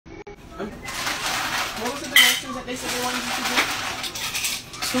basically wanted you to do?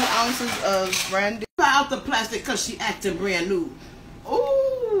 2 ounces of brandy. Out the plastic because she acting brand new.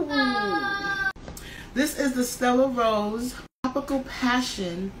 Ooh. This is the Stella Rosa Tropical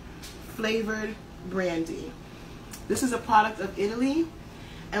Passion flavored brandy. This is a product of Italy.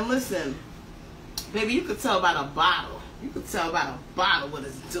 And listen, baby, you could tell by the bottle. You could tell by the bottle what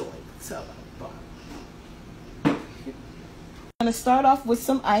it's doing. You could tell by the bottle. I'm going to start off with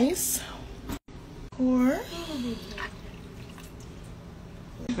some ice. Pour.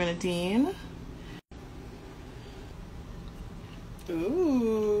 Grenadine.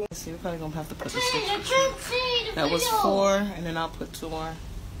 Ooh. Let's see, we're probably going to have to put this in. That was 4, and then I'll put 2 more.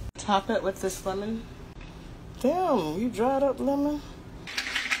 Top it with this lemon. Damn, you dried up lemon.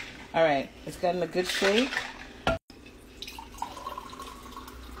 All right, it's gotten a good shake.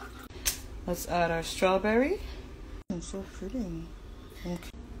 Let's add our strawberry. It's so pretty. Okay.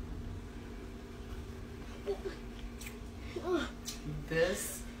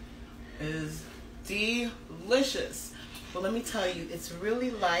 This is delicious. But let me tell you, it's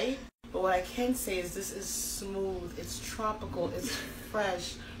really light. But what I can say is this is smooth. It's tropical. It's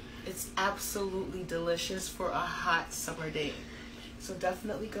fresh. It's absolutely delicious for a hot summer day. So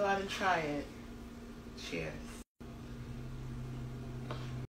definitely go out and try it. Cheers.